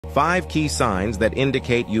5 key signs that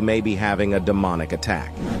indicate you may be having a demonic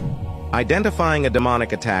attack. Identifying a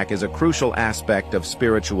demonic attack is a crucial aspect of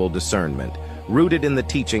spiritual discernment, rooted in the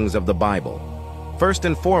teachings of the Bible. First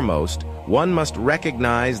and foremost, one must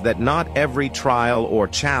recognize that not every trial or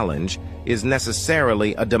challenge is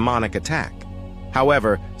necessarily a demonic attack.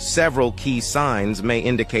 However, several key signs may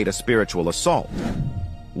indicate a spiritual assault.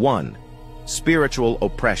 1. Spiritual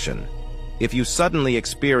oppression. If you suddenly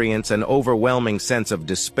experience an overwhelming sense of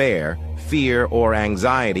despair, fear, or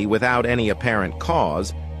anxiety without any apparent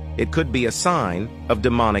cause, it could be a sign of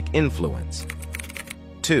demonic influence.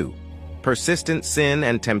 2. Persistent sin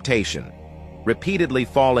and temptation. Repeatedly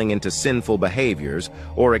falling into sinful behaviors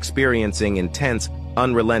or experiencing intense,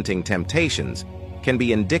 unrelenting temptations can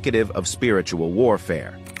be indicative of spiritual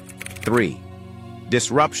warfare. 3.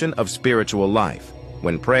 Disruption of spiritual life.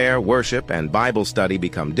 When prayer, worship, and Bible study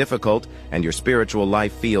become difficult and your spiritual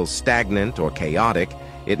life feels stagnant or chaotic,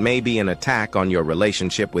 it may be an attack on your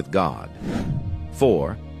relationship with God.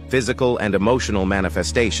 4. Physical and emotional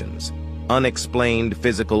manifestations. Unexplained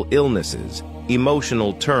physical illnesses,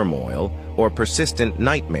 emotional turmoil, or persistent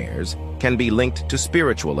nightmares can be linked to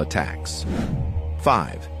spiritual attacks.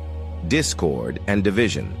 5. Discord and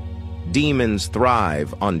division. Demons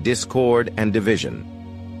thrive on discord and division.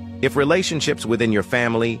 If relationships within your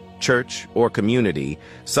family, church, or community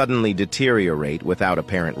suddenly deteriorate without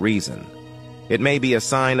apparent reason, it may be a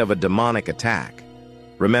sign of a demonic attack.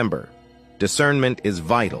 Remember, discernment is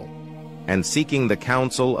vital, and seeking the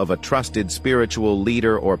counsel of a trusted spiritual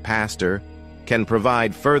leader or pastor can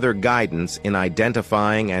provide further guidance in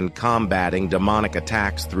identifying and combating demonic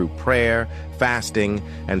attacks through prayer, fasting,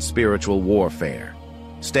 and spiritual warfare.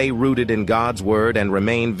 Stay rooted in God's Word and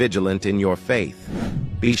remain vigilant in your faith.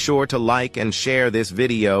 Be sure to like and share this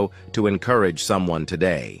video to encourage someone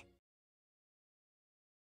today.